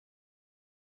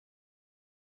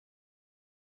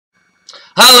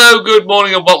Hello, good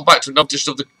morning, and welcome back to another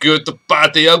edition of the good, the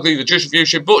bad, the ugly, the Juice Review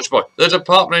Show brought to you by the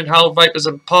Department in Hell Vapors,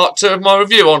 and part 2 of my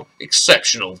review on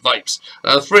Exceptional Vapes.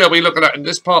 The 3 I'll be looking at in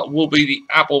this part will be the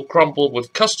Apple Crumble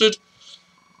with Custard,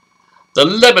 the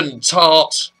Lemon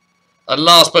Tart, and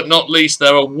last but not least,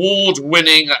 their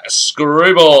award-winning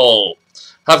Screwball.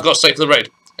 Have got to say for the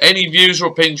record, any views or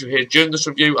opinions you hear during this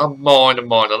review are mine and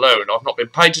mine alone. I've not been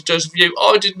paid to do this review.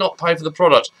 I did not pay for the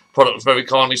product. The product was very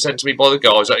kindly sent to me by the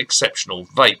guys at Exceptional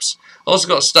Vapes. I also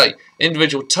got to state,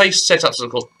 individual taste setups and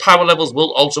of course power levels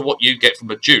will alter what you get from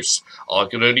a juice. I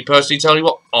can only personally tell you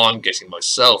what I'm getting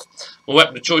myself. My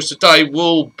weapon of choice today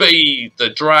will be the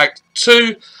Drag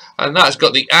 2, and that's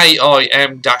got the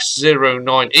AIM-09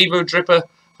 Evo Dripper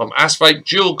from Asvape,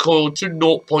 dual coil to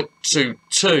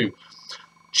 0.22.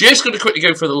 Just going to quickly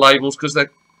go through the labels because they're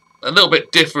a little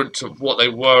bit different to what they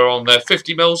were on their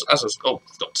 50ml. As I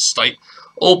forgot to state,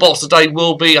 all bottles today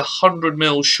will be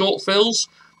 100ml short fills,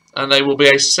 and they will be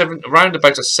around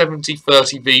about a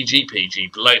 70-30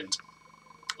 VG-PG blend.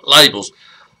 Labels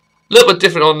a little bit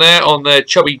different on their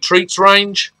Chubby Treats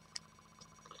range.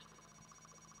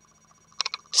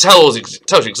 Tells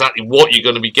you exactly what you're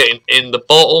going to be getting in the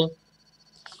bottle.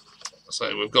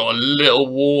 So we've got a little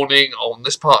warning on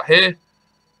this part here.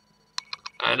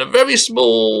 And a very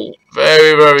small,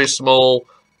 very small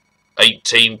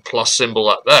 18+ symbol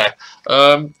up there.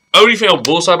 Only thing I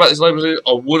will say about these labels is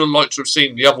I would have liked to have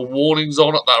seen the other warnings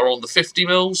on it that are on the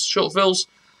 50ml short fills.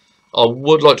 I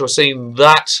would like to have seen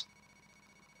that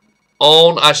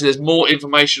on. Actually, there's more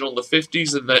information on the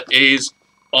 50s than there is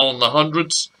on the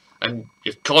 100s. And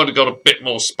you've kind of got a bit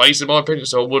more space in my opinion.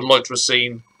 So I would like to have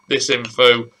seen this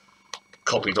info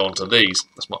copied onto these.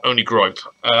 That's my only gripe.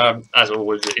 As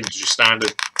always, industry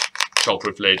standard,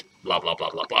 childproof lid, blah blah blah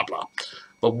blah blah blah.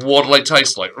 But what do they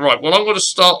taste like? Right. Well, I'm going to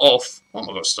start off. What am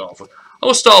I going to start off with? I'm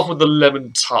going to start off with the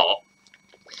Lemon Tart.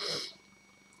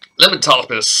 Lemon Tart's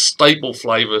been a staple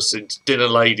flavour since dinner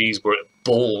ladies were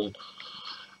born,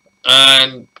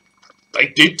 and they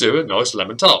did do a nice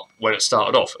lemon tart when it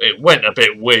started off. It went a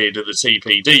bit weird in the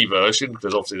TPD version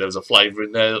because obviously there was a flavour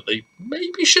in there that they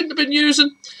maybe shouldn't have been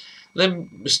using. Then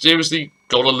mysteriously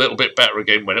got a little bit better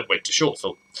again when it went to short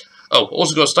fill. Oh,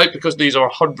 also got to state, because these are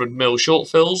 100ml short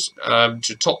fills,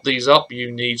 to top these up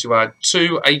you need to add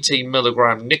 2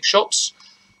 18mg Nick shots,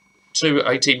 2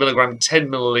 18mg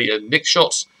 10ml Nick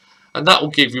shots, and that will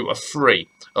give you a 3.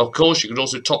 Of course, you can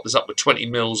also top this up with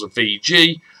 20ml of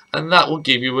VG, and that will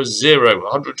give you a 0,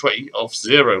 120 of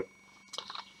 0.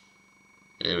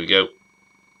 There we go.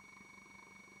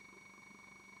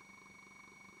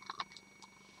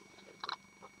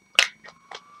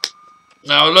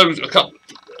 Now,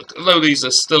 although these are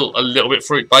still a little bit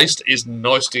fruit-based, it is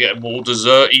nice to get a more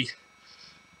desserty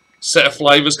set of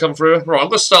flavours come through. Right, I'm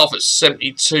going to start off at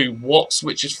 72 watts,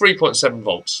 which is 3.7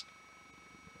 volts.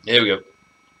 Here we go.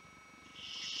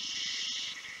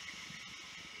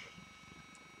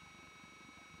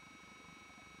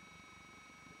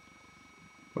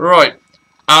 Right,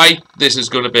 this is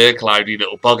going to be a cloudy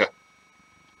little bugger.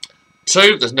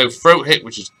 2, there's no throat hit,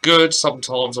 which is good.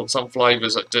 Sometimes on some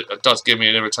flavours it does give me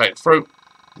an irritating throat.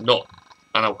 And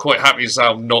I'm quite happy to say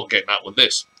I'm not getting that with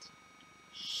this.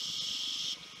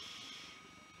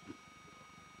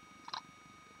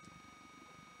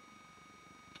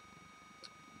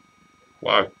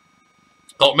 Wow.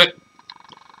 Got me.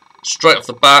 Straight off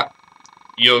the bat,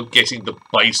 you're getting the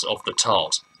base of the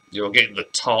tart. You're getting the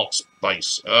tart's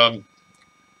base.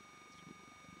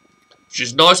 Which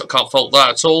is nice, I can't fault that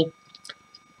at all.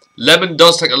 Lemon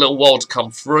does take a little while to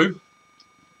come through.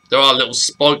 There are little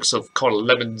spikes of kind of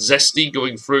lemon zesty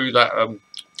going through that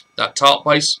that tart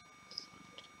base.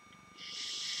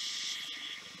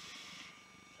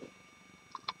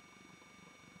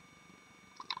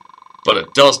 But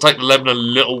it does take the lemon a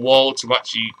little while to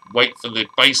actually wait for the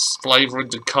base flavouring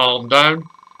to calm down.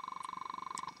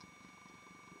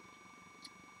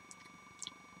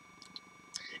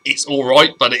 It's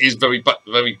alright, but it is very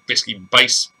biscuity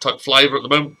base type flavour at the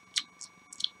moment.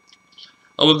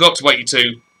 And we've got to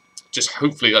 82. Just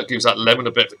hopefully that gives that lemon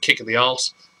a bit of a kick in the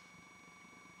arse.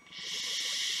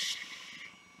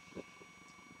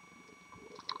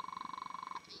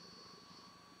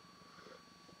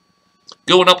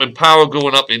 Going up in power,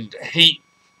 going up in heat.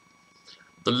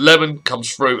 The lemon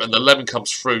comes through, and the lemon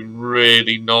comes through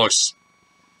really nice.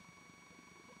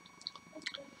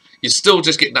 You're still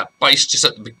just getting that base just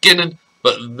at the beginning,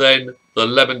 but then the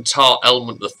lemon tart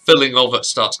element, the filling of it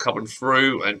starts coming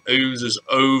through and oozes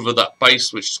over that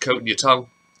base which is coating your tongue.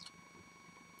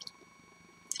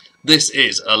 This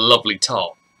is a lovely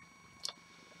tart,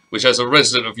 which as a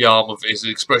resident of Yarmouth is an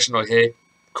expression I hear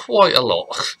quite a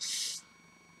lot.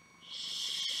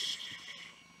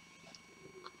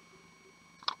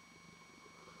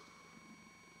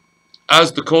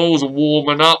 As the coils are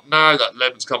warming up now, that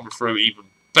lemon's coming through even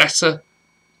better.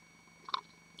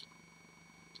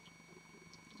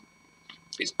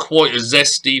 It's quite a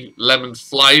zesty lemon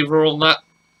flavour on that.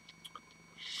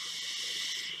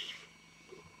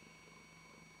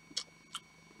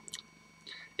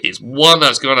 It's one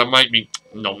that's going to make me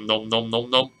nom nom nom nom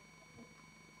nom.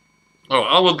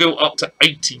 Alright, I will go up to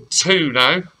 82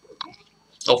 now.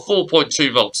 Or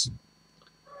 4.2 volts.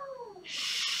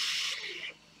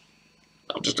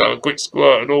 I'll just have a quick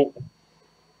squirt and all.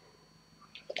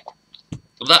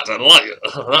 That's a light.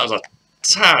 That's a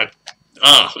tad.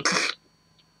 Ah.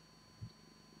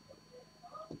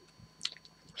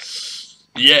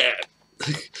 Yeah.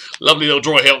 Lovely little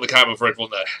dry hit on the camera for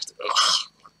everyone there.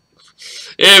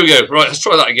 Here we go. Right, let's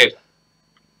try that again.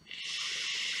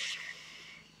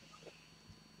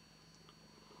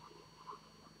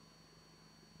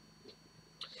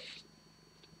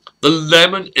 The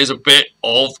lemon is a bit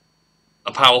of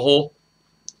a power whore.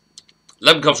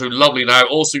 Lemon comes through lovely now.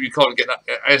 Also, you kind of get that.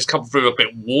 It's come through a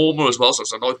bit warmer as well, so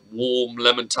it's a nice warm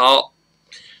lemon tart.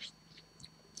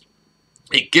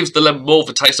 It gives the lemon more of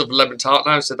the taste of the lemon tart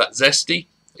now, so that zesty.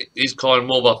 It is kind of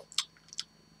more of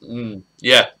a,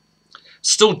 yeah.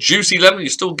 Still juicy lemon, you're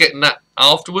still getting that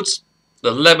afterwards. The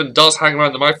lemon does hang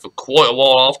around the mouth for quite a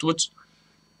while afterwards.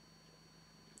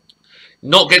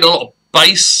 Not getting a lot of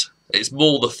base. It's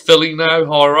more the filling now,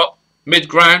 higher up.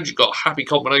 Mid-ground, you've got a happy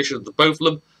combination of the both of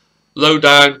them. Low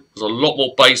down, there's a lot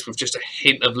more base with just a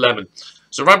hint of lemon.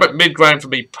 So around about mid-ground for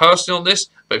me personally on this.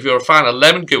 But if you're a fan of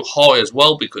lemon, go high as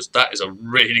well, because that is a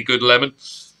really good lemon.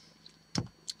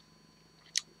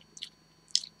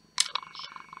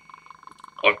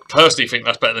 I personally think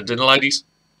that's better than Dinner Ladies.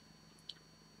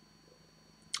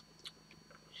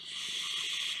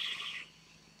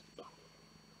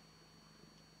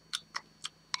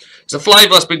 It's a flavour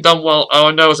that's been done well. Oh,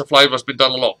 I know it's a flavour that's been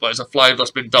done a lot, but it's a flavour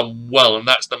that's been done well, and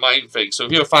that's the main thing. So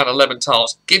if you're a fan of lemon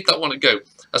tarts, give that one a go.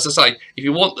 As I say, if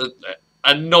you want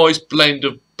a nice blend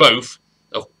of both,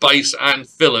 of base and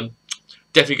filling,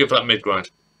 definitely go for that mid-grind.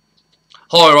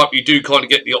 Higher up, you do kind of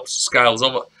get the opposite scales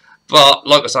of it. But,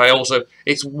 like I say, also,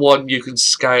 it's one you can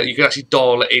scale. You can actually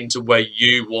dial it into where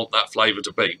you want that flavour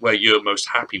to be, where you're most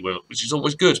happy with it, which is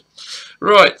always good.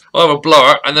 Right, I'll have a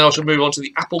blower, and then I shall move on to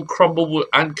the apple crumble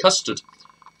and custard.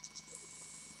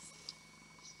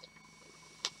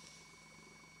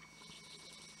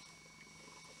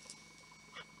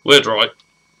 We're dry.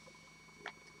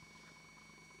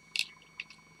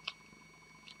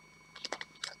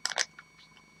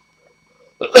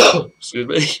 Excuse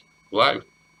me. Wow.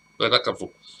 Where'd that come from?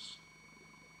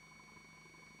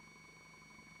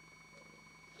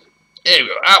 Here we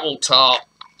go. Apple tart.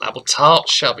 Apple tart,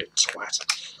 shove it,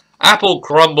 twat. Apple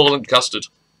crumble and custard.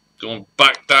 Going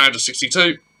back down to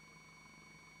 62.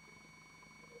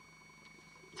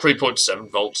 3.7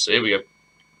 volts. Here we go.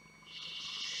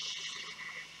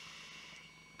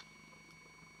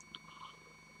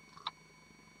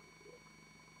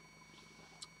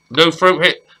 No throat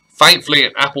hit. Thankfully,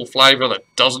 an apple flavour that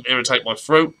doesn't irritate my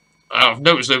throat. I've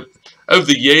noticed that over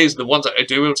the years, the ones that I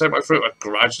do irritate my throat have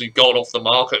gradually gone off the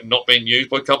market and not being used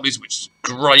by companies, which is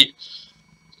great.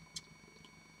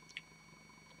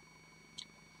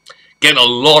 Getting a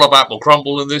lot of apple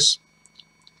crumble in this.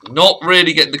 Not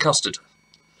really getting the custard.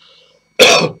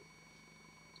 Got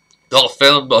a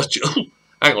feeling, but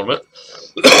hang on a minute.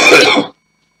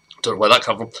 Don't know where that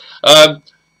come from.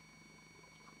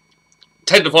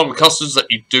 Tend to find with custards that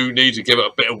you do need to give it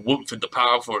a bit of warmth in the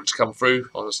power for it to come through.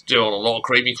 I was doing a lot of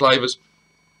creamy flavours.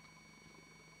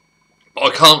 But I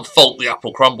can't fault the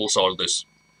apple crumble side of this.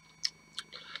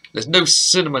 There's no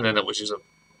cinnamon in it, which is a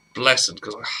blessing.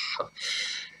 Because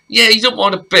yeah, you don't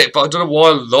mind a bit, but I don't know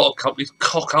why a lot of companies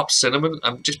cock up cinnamon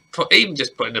and even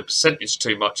just putting the percentage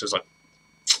too much. It's like,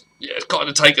 yeah, it's kind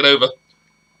of taken over.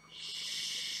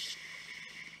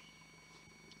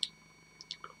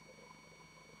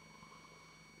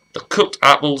 The cooked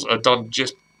apples are done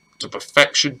just to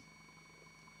perfection.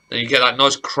 Then you get that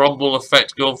nice crumble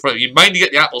effect going through. You mainly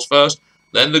get the apples first,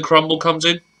 then the crumble comes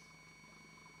in.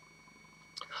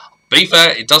 Be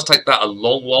fair, it does take that a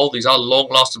long while. These are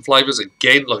long-lasting flavours,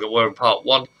 again, like it were in part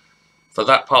 1. For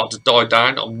that part to die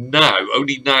down, I'm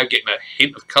only now getting a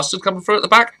hint of custard coming through at the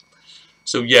back.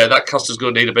 So yeah, that custard's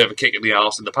going to need a bit of a kick in the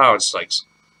arse in the power stakes.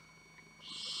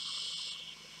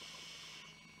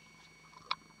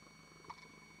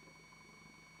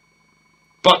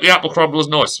 But the apple crumble is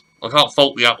nice. I can't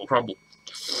fault the apple crumble.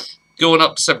 Going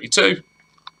up to 72.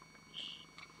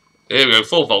 Here we go,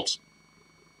 4 volts.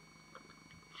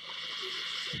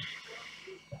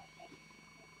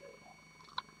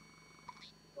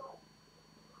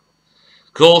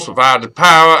 Of course, with added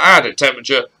power, added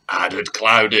temperature, added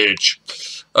cloudage.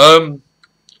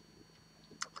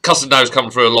 Custard now is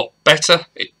coming through a lot better.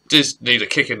 It does need a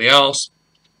kick in the arse.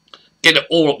 Getting it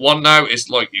all at one now is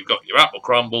like you've got your apple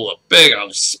crumble, a big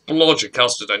old splodge of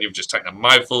custard, and you've just taken a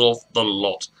mouthful off the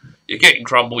lot. You're getting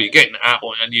crumble, you're getting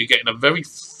apple, and you're getting a very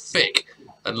thick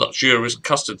and luxurious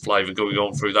custard flavour going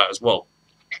on through that as well.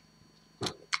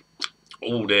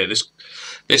 Oh dear, this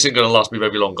ain't going to last me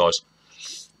very long, guys.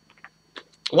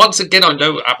 Once again, I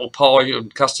know apple pie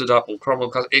and custard, apple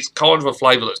crumble, it's kind of a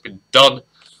flavour that's been done.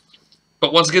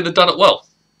 But once again, they've done it well.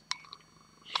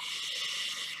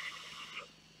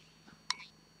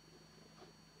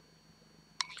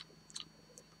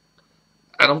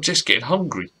 And I'm just getting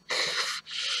hungry.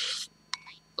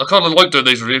 I kind of like doing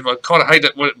these reviews, but I kind of hate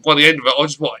it when by the end of it, I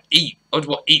just want to eat. I just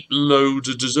want to eat loads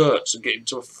of desserts and get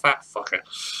into a fat fucker.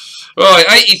 Right,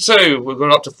 82. We're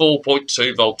going up to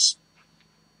 4.2 volts.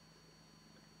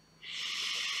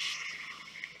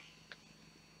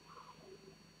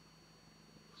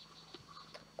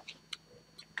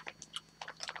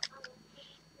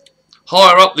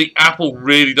 Higher up, the apple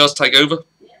really does take over.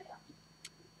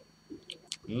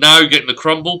 Now getting the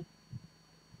crumble.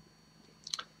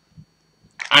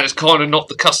 And it's kind of knocked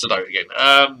the custard out again.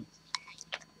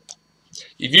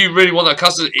 If you really want that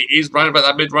custard, it is round about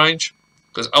that mid-range.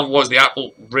 Because otherwise the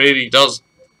apple really does...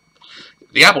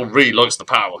 The apple really likes the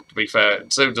power, to be fair.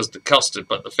 And so does the custard.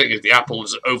 But the thing is, the apple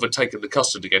has overtaken the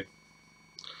custard again.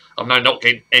 I'm now not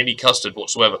getting any custard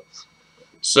whatsoever.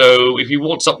 So if you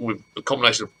want something with a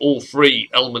combination of all three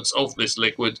elements of this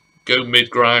liquid, go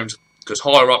mid-ground, because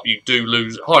higher up you do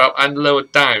lose, higher up and lower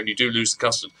down you do lose the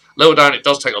custard. Lower down it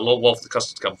does take a long while for the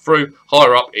custard to come through.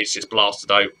 Higher up it's just blasted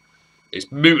out.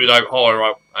 It's mooted out higher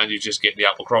up and you just get the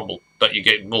apple crumble. But you're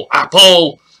getting more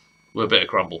apple with a bit of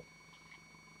crumble.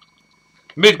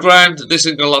 Mid-ground, this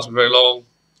isn't going to last me very long.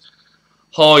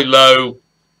 High-low,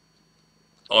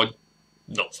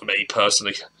 not for me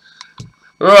personally.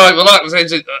 Right, well that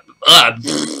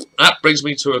brings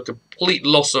me to a complete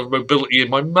loss of mobility in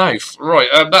my mouth. Right,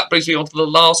 that brings me on to the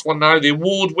last one now, the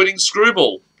award-winning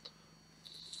Screwball.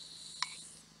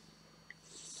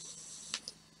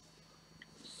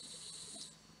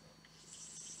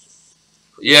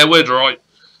 Yeah, we're right.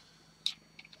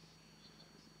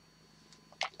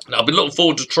 Now, I've been looking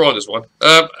forward to try this one.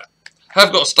 Have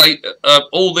got to state,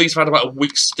 all these have had about a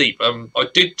week's steep. I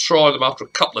did try them after a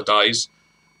couple of days.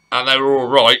 And they were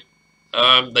alright.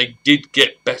 They did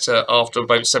get better after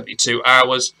about 72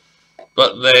 hours.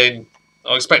 But then,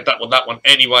 I expect that one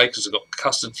anyway, because it's got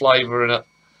custard flavour in it.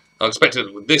 I expected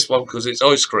it with this one, because it's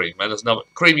ice cream. And there's no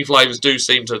creamy flavours do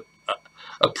seem to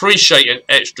appreciate an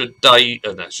extra day's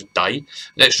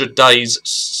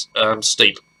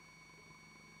steep.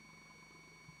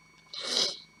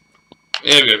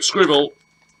 Here we go, Screwball.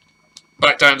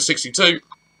 Back down to 62.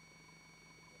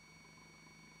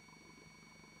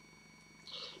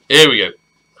 Here we go.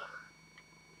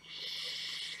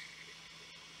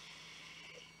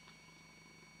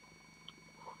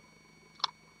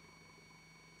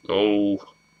 Oh.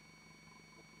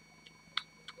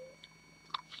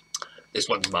 This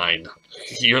one's mine.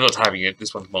 You're not having it.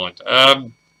 This one's mine.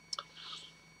 Cloud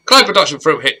production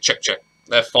fruit hit. Check, check.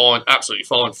 They're fine. Absolutely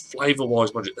fine.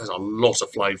 Flavour-wise, there's a lot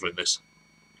of flavour in this.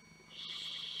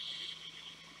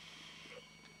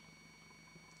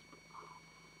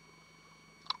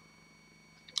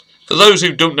 For those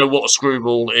who don't know what a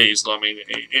Screwball is, I mean,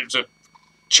 it's a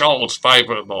child's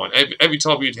favourite of mine. Every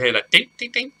time you'd hear that ding,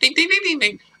 ding, ding, ding, ding, ding, ding,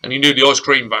 ding, and you knew the ice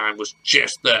cream van was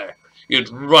just there, you'd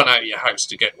run out of your house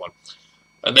to get one.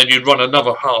 And then you'd run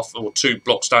another half or 2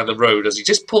 blocks down the road as he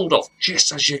just pulled off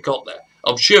just as you got there.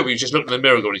 I'm sure he just looked in the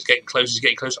mirror going, he's getting close,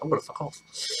 I'm going to fuck off.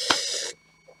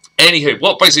 Anywho,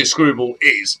 what basically a Screwball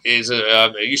is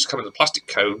it used to come in a plastic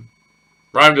cone,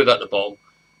 rounded at the bottom,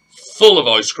 full of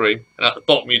ice cream, and at the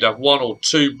bottom you'd have 1 or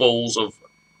 2 balls of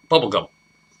bubblegum.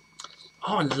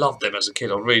 Oh, I loved them as a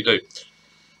kid, I really do.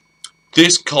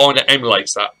 This kind of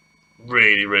emulates that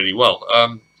really, really well.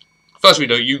 First we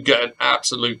know you get an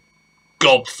absolute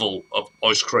gobful of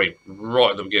ice cream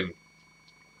right at the beginning.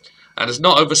 And it's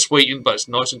not over sweetened, but it's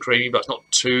nice and creamy, but it's not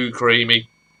too creamy.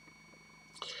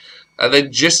 And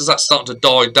then just as that's starting to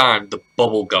die down, the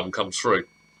bubblegum comes through.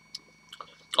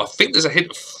 I think there's a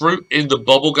hint of fruit in the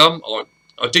bubblegum.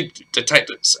 I did detect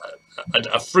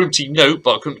a fruity note,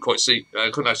 but I couldn't quite see. I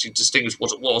couldn't actually distinguish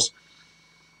what it was.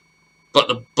 But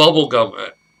the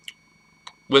bubblegum,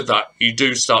 with that, you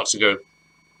do start to go.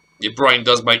 Your brain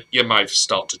does make your mouth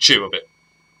start to chew a bit.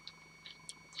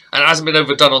 And it hasn't been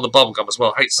overdone on the bubblegum as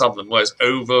well. I hate some of them where it's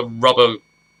over rubber,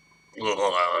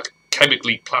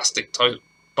 chemically plastic type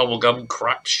bubblegum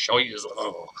crap shite.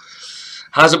 Oh.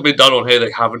 Hasn't been done on here,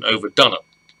 they haven't overdone it.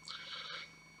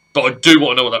 But I do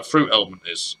want to know what that fruit element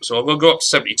is. So I'm going to go up to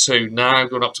 72 now,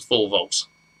 going up to 4 volts.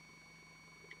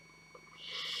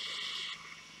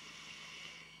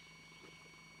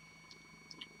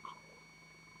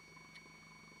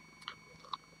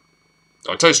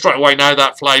 I'll tell you straight away now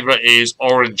that flavour is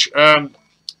orange.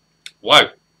 Wow.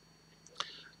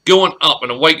 Going up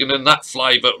and awakening that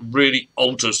flavour really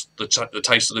alters the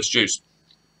taste of this juice.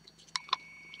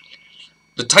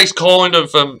 The taste kind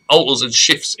of alters and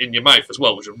shifts in your mouth as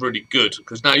well, which is really good,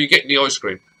 because now you're getting the ice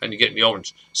cream and you're getting the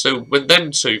orange. So when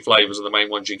them two flavours are the main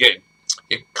ones you're getting,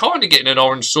 you're kind of getting an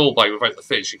orange sorbet without the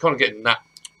fizz. You're kind of getting that.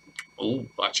 Oh,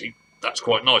 actually, that's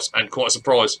quite nice and quite a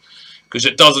surprise, because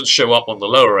it doesn't show up on the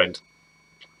lower end.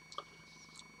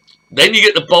 Then you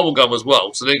get the bubblegum as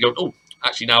well. So then you go, oh,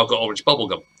 actually now I've got orange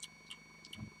bubblegum.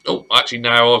 Oh, actually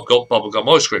now I've got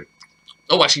bubblegum ice cream.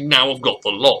 Oh, actually now I've got the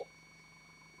lot.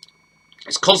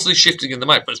 It's constantly shifting in the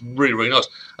mouth, but it's really, really nice.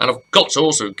 And I've got to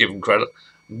also give them credit.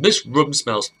 This rum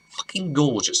smells fucking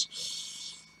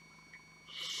gorgeous.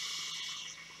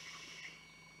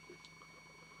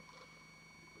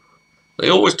 They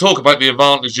always talk about the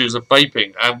advantages of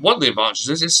vaping, and one of the advantages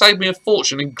is it saved me a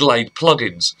fortune in Glade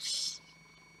plugins.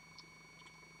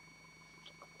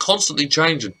 Constantly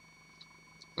changing.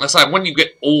 I say, when you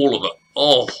get all of it,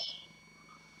 oh.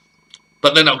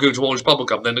 But then that'll go to orange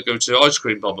bubblegum, then it'll go to ice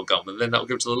cream bubblegum, and then that'll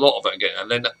go to the lot of it again. And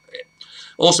then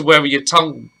also wherever your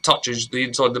tongue touches the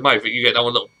inside of the mouth, you get that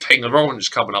one little ping of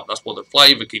orange coming up. That's what the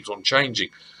flavour keeps on changing.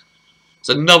 It's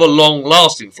another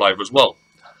long-lasting flavour as well.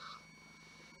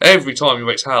 Every time you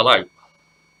exhale out,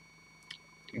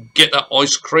 you get that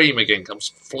ice cream again, comes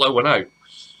flowing out.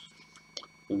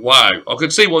 Wow, I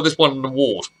can see why this won an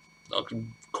award. I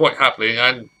can quite happily,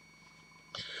 and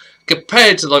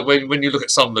compared to like when you look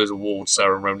at some of those award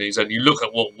ceremonies and you look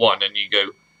at what won and you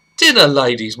go, Dinner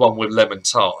Ladies won with Lemon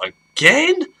Tart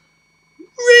again?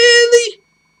 Really?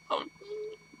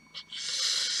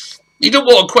 You don't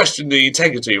want to question the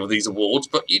integrity of these awards,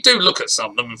 but you do look at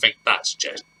some of them and think that's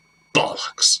just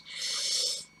bollocks.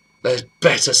 There's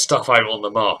better stuff out on the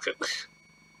market.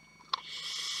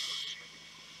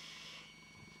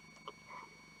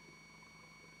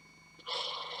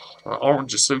 That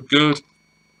orange is so good.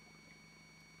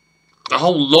 The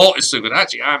whole lot is so good.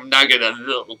 Actually, I'm now getting a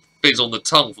little fizz on the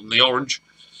tongue from the orange.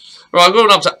 Right, I'm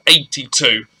going up to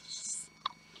 82.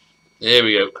 There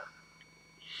we go.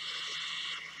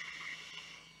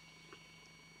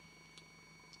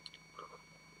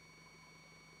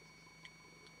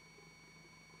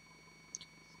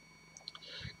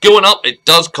 Going up, it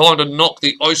does kind of knock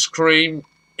the ice cream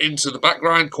into the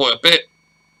background quite a bit.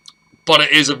 But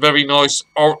it is a very nice,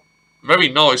 kind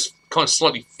of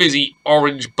slightly fizzy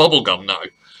orange bubblegum now.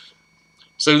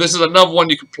 So this is another one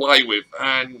you can play with,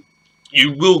 and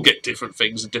you will get different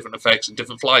things and different effects and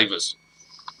different flavours.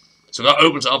 So that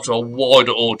opens it up to a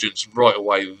wider audience right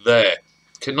away there.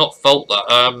 Cannot fault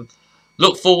that.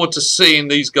 Look forward to seeing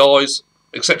these guys,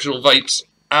 Exceptional Vapes,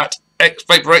 at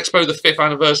Vapor Expo, the 5th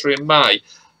anniversary in May.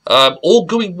 All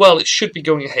going well, it should be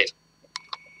going ahead.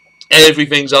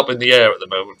 Everything's up in the air at the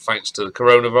moment, thanks to the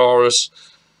coronavirus.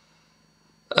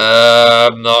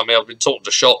 No, I mean, I've been talking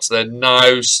to shops. They're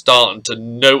now starting to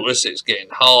notice it's getting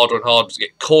harder and harder to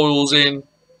get coils in.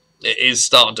 It is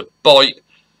starting to bite.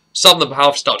 Some of them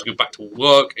have started to go back to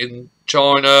work in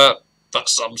China, but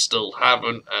some still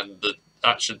haven't. And the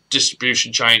actual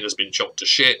distribution chain has been chopped to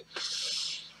shit.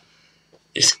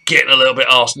 It's getting a little bit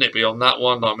arse nippy on that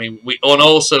one. I mean, we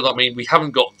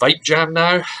haven't got Vape Jam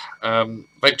now.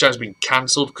 Vape Jam's been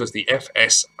cancelled because the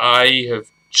FSA have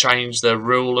changed their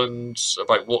rulings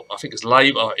about what I think is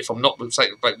label. If I'm not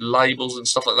mistaken, about labels and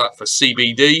stuff like that for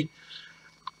CBD.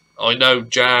 I know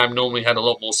Jam normally had a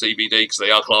lot more CBD because they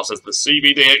are classed as the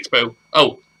CBD Expo.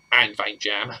 Oh, and Vape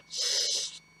Jam,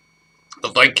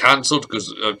 but they cancelled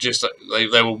because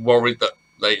they were worried that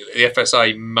the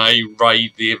FSA may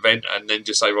raid the event and then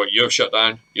just say, right, you're shut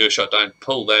down,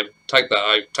 pull them, take that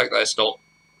out, take that stock,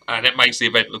 and it makes the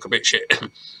event look a bit shit.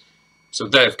 So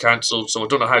they've cancelled, so I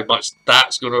don't know how much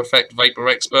that's going to affect Vapor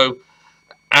Expo,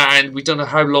 and we don't know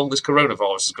how long this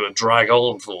coronavirus is going to drag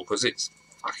on for, because it's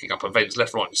fucking up events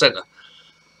left, right and centre.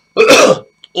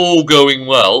 All going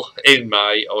well in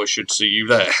May, I should see you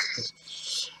there.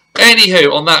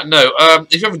 Anywho, on that note,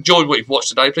 if you have enjoyed what you've watched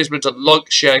today, please remember to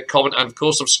like, share, comment, and of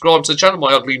course subscribe to the channel.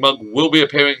 My ugly mug will be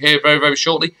appearing here very, very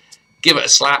shortly. Give it a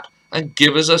slap and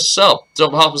give us a sub. So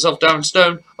on behalf of myself, Darren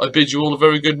Stone, I bid you all a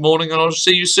very good morning, and I'll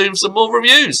see you soon for some more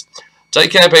reviews.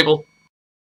 Take care, people.